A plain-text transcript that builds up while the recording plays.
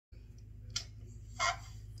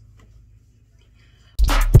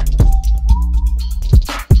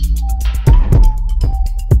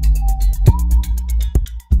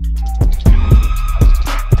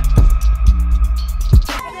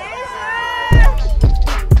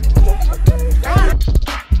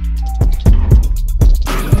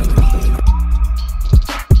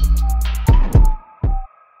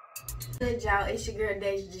your girl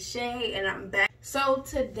DejaDeshay, and I'm back. So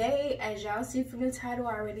today, as y'all see from the title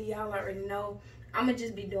already, y'all already know, I'm gonna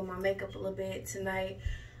just be doing my makeup a little bit tonight.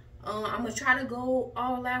 I'm gonna try to go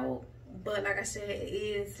all out, but like I said, it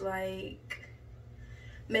is like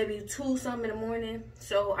maybe 2 something in the morning.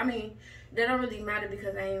 So I mean, that don't really matter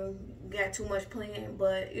because I ain't got too much planned.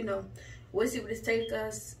 But you know, we'll see what this take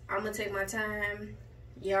us. I'm gonna take my time.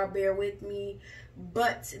 Y'all bear with me.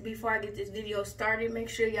 But before I get this video started, make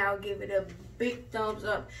sure y'all give it a big thumbs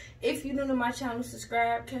up. If you're new to my channel,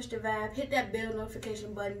 subscribe, catch the vibe, hit that bell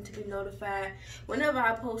notification button to be notified whenever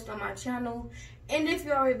I post on my channel. And if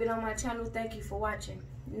you already been on my channel, thank you for watching.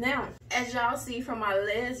 Now, as y'all see from my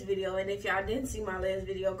last video, and if y'all didn't see my last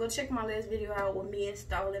video, go check my last video out with me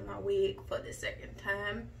installing my wig for the second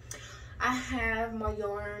time. I have my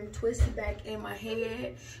yarn twisted back in my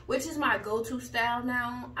head, which is my go-to style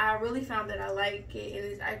now. I really found that I like it, and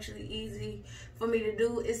it's actually easy for me to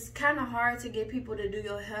do. It's kind of hard to get people to do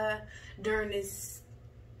your hair during this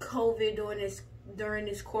COVID, during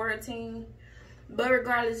this quarantine. But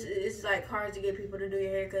regardless, it's like hard to get people to do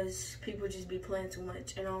your hair because people just be playing too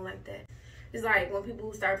much, and I don't like that. It's like when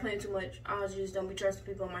people start playing too much, I just don't be trusting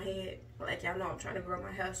people in my head. Like y'all know, I'm trying to grow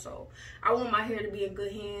my hair, so I want my hair to be in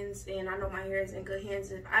good hands, and I know my hair is in good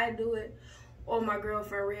hands if I do it. Or my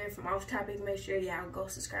girlfriend Red from Off Topic, make sure y'all go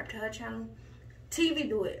subscribe to her channel. TV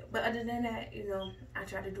do it, but other than that, you know, I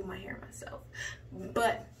try to do my hair myself.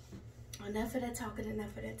 But enough of that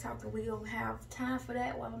talking. We don't have time for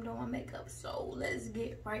that while I'm doing my makeup. So let's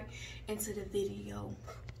get right into the video.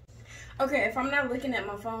 Okay, if I'm not looking at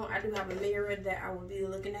my phone, I do have a mirror that I will be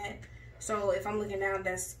looking at. So if I'm looking down,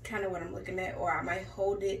 that's kind of what I'm looking at. Or I might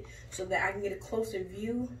hold it so that I can get a closer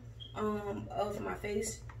view of my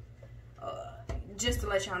face. Just to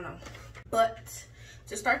let y'all know. But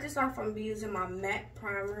to start this off, I'm gonna be using my matte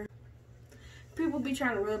primer. People be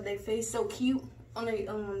trying to rub their face so cute on their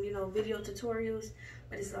you know, video tutorials,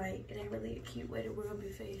 but it's like it ain't really a cute way to rub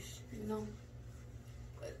your face, you know.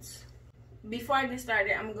 But before I get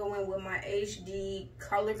started, I'm going with my HD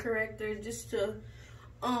color corrector just to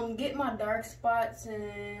get my dark spots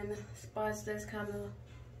and spots that's kind of,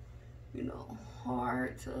 you know,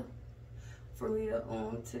 hard for me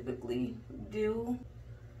to typically do.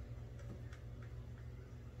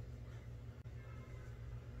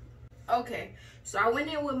 Okay, so I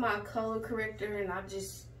went in with my color corrector and I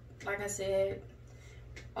just, like I said,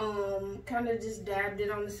 kind of just dabbed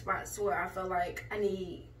it on the spots where I felt like I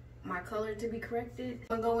need my color to be corrected.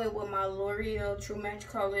 I'm going with my L'Oreal True Match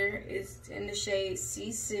color. It's in the shade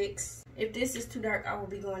C6. If this is too dark, I will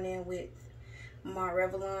be going in with my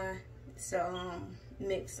Revlon. It's a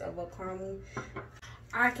mix of a caramel.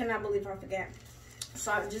 I cannot believe I forgot.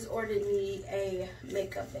 So I just ordered me a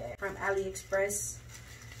makeup bag from AliExpress.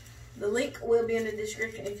 The link will be in the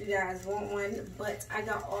description if you guys want one. But I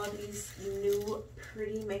got all these new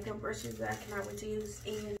pretty makeup brushes that I cannot wait to use.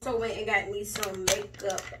 And so went and got me some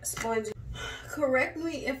makeup sponges. Correct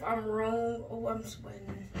me if I'm wrong. Oh, I'm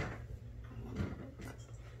sweating.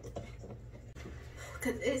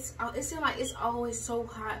 Cause it seems like it's always so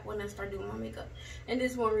hot when I start doing my makeup. And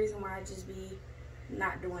this is one reason why I just be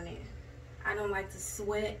not doing it. I don't like to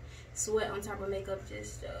sweat on top of makeup,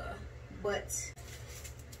 just but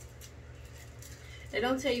they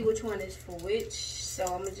don't tell you which one is for which, so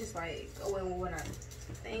I'm gonna just like go in with what I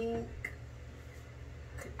think.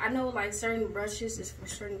 I know like certain brushes is for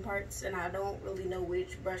certain parts, and I don't really know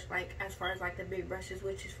which brush, like as far as like the big brushes,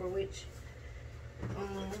 which is for which.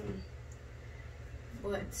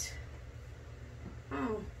 But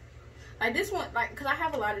like this one, like, cause I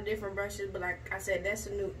have a lot of different brushes, but like I said, that's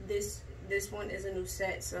a new, this one is a new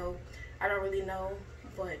set, so I don't really know.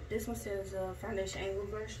 But this one says foundation angle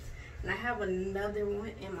brush. And I have another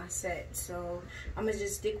one in my set, so I'm gonna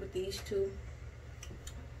just stick with these two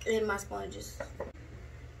and my sponges.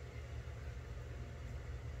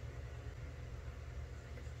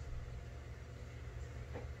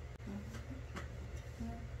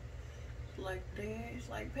 Like that, it's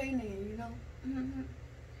like painting, you know.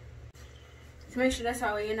 To make sure that's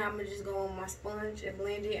all in, I'm gonna just go on my sponge and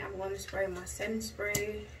blend it. I'm going to spray my setting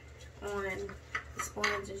spray on the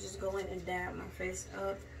sponge and just go in and dab my face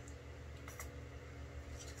up.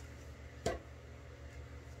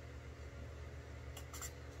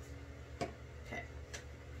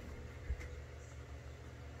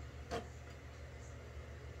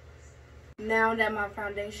 Now that my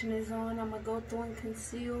foundation is on, I'm gonna go through and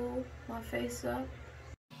conceal my face up.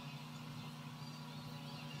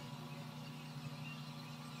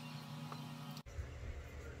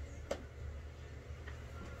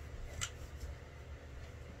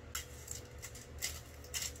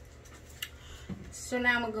 So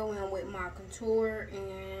now I'm gonna go in with my contour,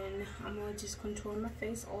 and I'm gonna just contour my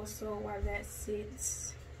face also while that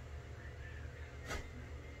sits.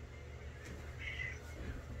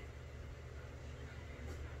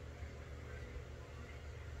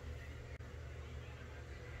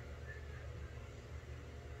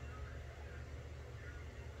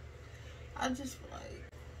 I just feel like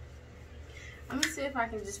I'm gonna see if I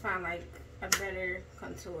can just find like a better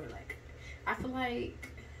contour. Like I feel like,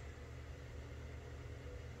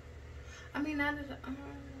 I mean, now that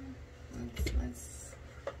let's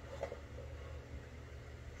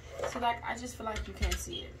so like I just feel like you can't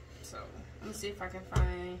see it. So I'm gonna see if I can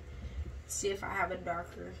see if I have a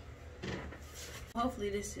darker. Hopefully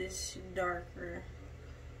this is darker.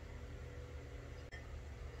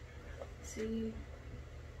 See.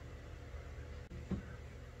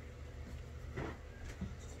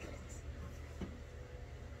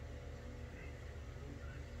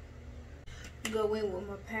 Go in with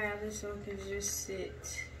my palette so I can just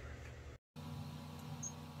sit.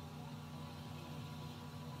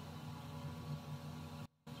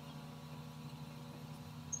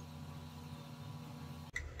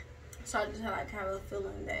 So I just like have a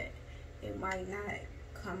feeling that it might not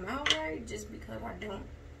come out right just because I don't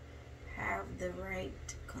have the right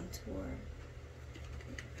contour.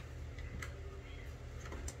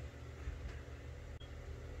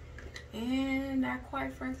 And I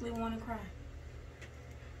quite frankly want to cry.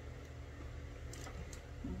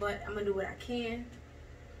 But I'm gonna do what I can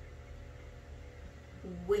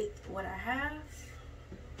with what I have.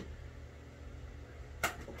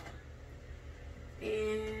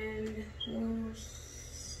 And we'll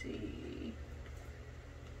see.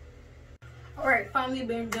 Alright, finally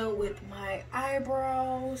been done with my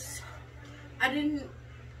eyebrows. I didn't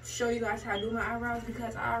show you guys how I do my eyebrows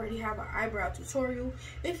because I already have an eyebrow tutorial.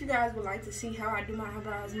 If you guys would like to see how I do my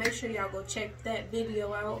eyebrows, make sure y'all go check that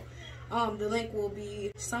video out. The link will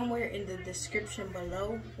be somewhere in the description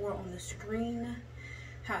below or on the screen.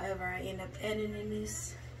 However, I end up editing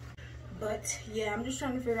this. But yeah, I'm just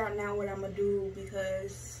trying to figure out now what I'm gonna do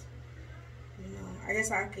because, you know, I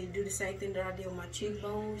guess I could do the same thing that I did with my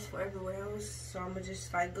cheekbones for everywhere else. So I'm gonna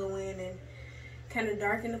just like go in and kind of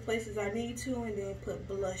darken the places I need to, and then put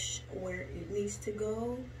blush where it needs to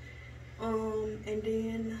go. And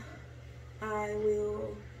then I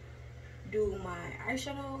will do my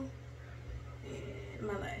eyeshadow and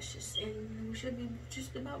my lashes, and we should be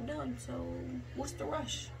just about done. So what's the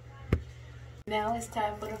rush? Now it's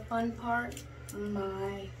time for the fun part,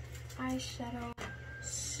 my eyeshadow.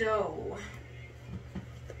 So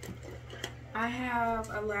I have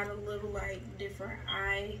a lot of little like different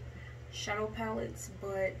eyeshadow palettes,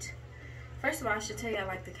 but first of all I should tell you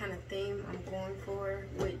like the kind of theme I'm going for,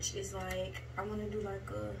 which is like I want to do like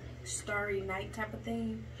a starry night type of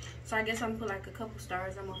thing. So I guess I'm gonna put like a couple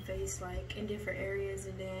stars on my face like in different areas,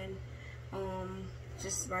 and then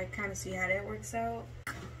just like kind of see how that works out.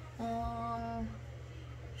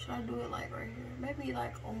 Should I do it like right here? Maybe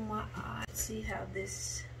like on my eye. See how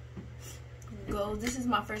this goes. This is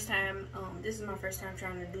my first time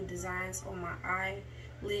trying to do designs on my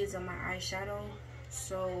eyelids, on my eyeshadow.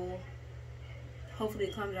 So hopefully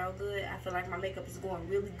it comes out good. I feel like my makeup is going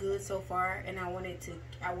really good so far, and I want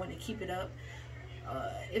to keep it up.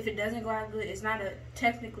 If it doesn't go out good, it's not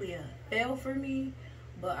technically a fail for me,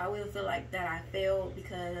 but I will feel like that I failed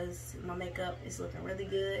because my makeup is looking really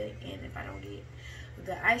good, and if I don't get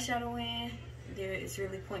the eyeshadow in there, it's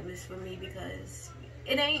really pointless for me because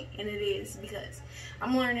it ain't, and it is because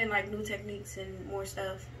I'm learning like new techniques and more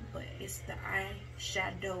stuff, but it's the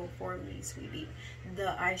eyeshadow for me, sweetie,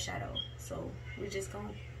 the eyeshadow. So we're just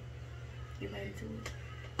gonna get ready to it.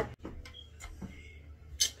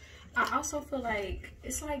 I also feel like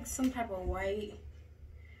it's like some type of white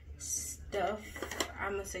stuff.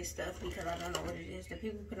 I'm gonna say stuff because I don't know what it is that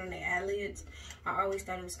people put on their eyelids. I always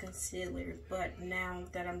thought it was concealer, but now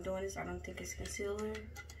that I'm doing this, I don't think it's concealer.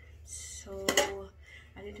 So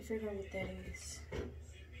I need to figure out what that is.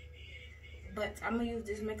 But I'm gonna use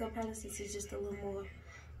this makeup palette since it's just a little more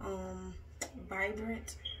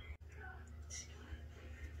vibrant.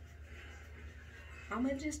 I'm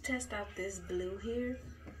gonna just test out this blue here.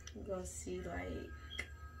 We're gonna see like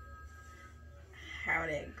how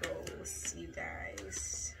that goes, you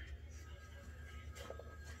guys.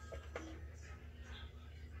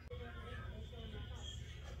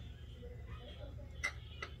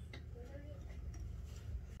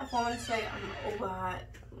 I want to say I'm over hot,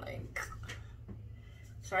 like,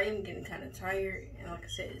 so I am getting kind of tired, and like I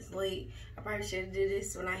said, it's late. I probably should have did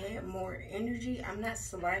this when I had more energy. I'm not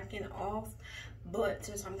slacking off, but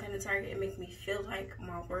since I'm kind of tired, it makes me feel like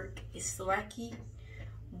my work is slacky.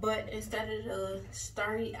 but instead of the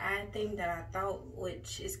starry eye thing that I thought,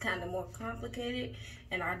 which is kind of more complicated,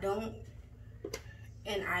 and I don't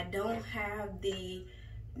have the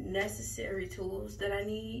necessary tools that I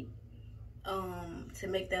need to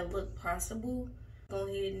make that look possible. Go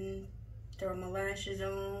ahead and throw my lashes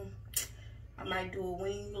on. I might do a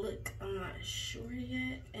wing look, I'm not sure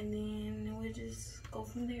yet, and then we'll just go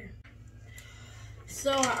from there.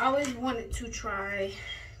 So I always wanted to try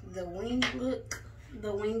the wing look,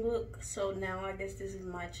 so now I guess this is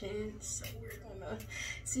my chance. So we're gonna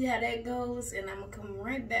see how that goes, and I'm gonna come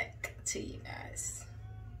right back to you guys.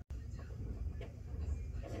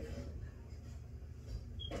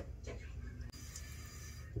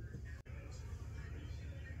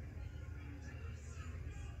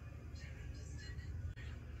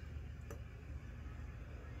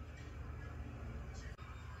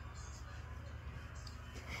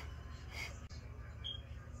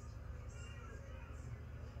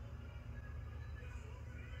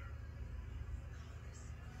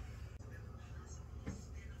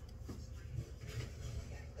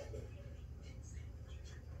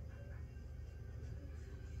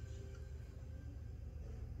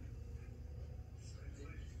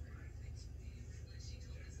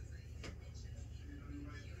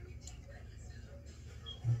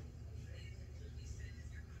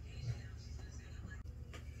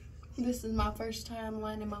 This is my first time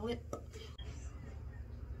lining my lip.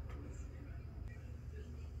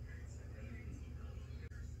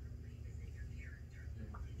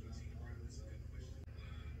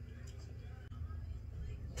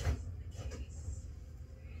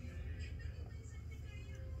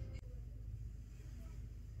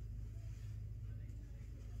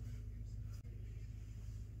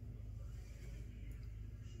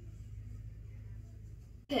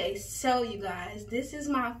 Okay, so you guys, this is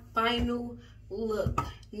my final look.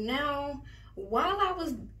 Now, while I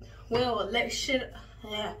was,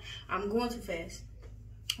 I'm going too fast.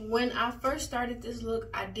 When I first started this look,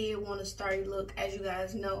 I did want a starry look, as you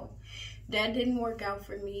guys know. That didn't work out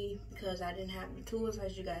for me because I didn't have the tools,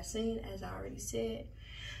 as you guys seen, as I already said.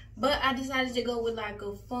 But I decided to go with like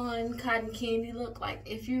a fun cotton candy look. Like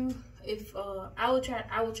I will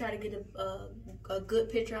try to get a good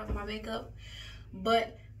picture of my makeup.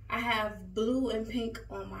 But I have blue and pink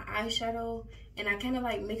on my eyeshadow, and I kind of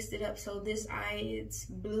like mixed it up. So this eye, it's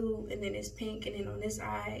blue, and then it's pink, and then on this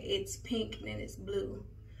eye, it's pink, and then it's blue.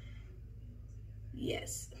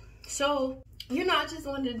 Yes. So, you know, I just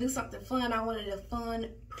wanted to do something fun. I wanted a fun,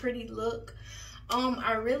 pretty look.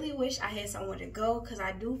 I really wish I had somewhere to go because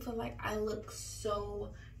I do feel like I look so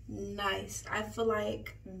nice. I feel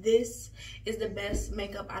like this is the best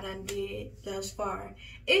makeup I done did thus far.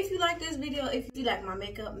 If you like this video, if you like my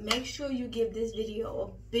makeup, make sure you give this video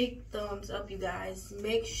a big thumbs up, you guys.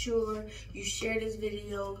 Make sure you share this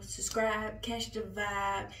video, subscribe, catch the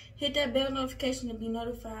vibe, hit that bell notification to be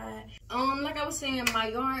notified. Like I was saying, my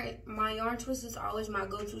yarn twist is always my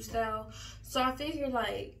go-to style, so I figured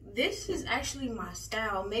like this is actually my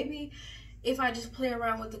style. Maybe if I just play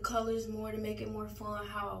around with the colors more to make it more fun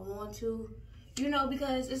how I want to, you know,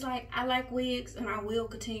 because it's like I like wigs and I will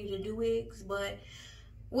continue to do wigs, but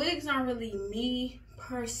wigs aren't really me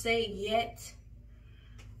per se yet.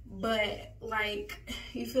 But like,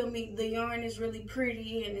 you feel me, the yarn is really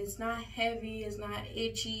pretty and it's not heavy, it's not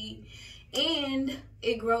itchy, and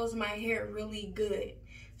it grows my hair really good.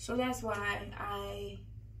 So that's why I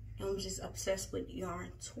am just obsessed with yarn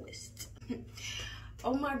twist.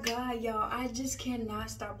 Oh my god, y'all, I just cannot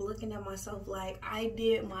stop looking at myself. Like, I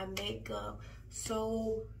did my makeup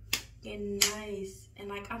so nice, and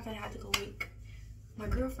like I'm gonna have to go wake my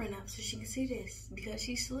girlfriend up so she can see this because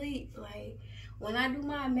she sleep. Like, when I do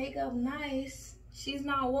my makeup nice, she's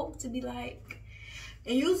not woke to be like,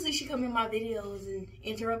 and usually she come in my videos and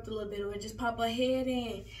interrupt a little bit or just pop her head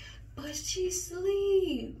in, but she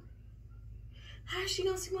sleep. How's she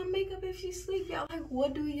gonna see my makeup if she sleep, y'all? Like,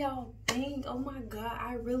 what do y'all think? Oh my god,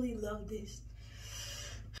 I really love this.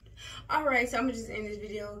 Alright, so I'm gonna just end this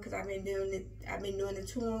video because I've been doing it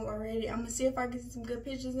too long already. I'm gonna see if I get some good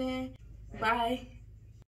pictures in. Bye.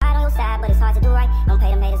 On your side, but it's hard to do right. Don't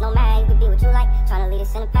pay them haters no mind. You can be what you like. Trying to lead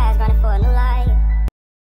us in the past, running for a new life.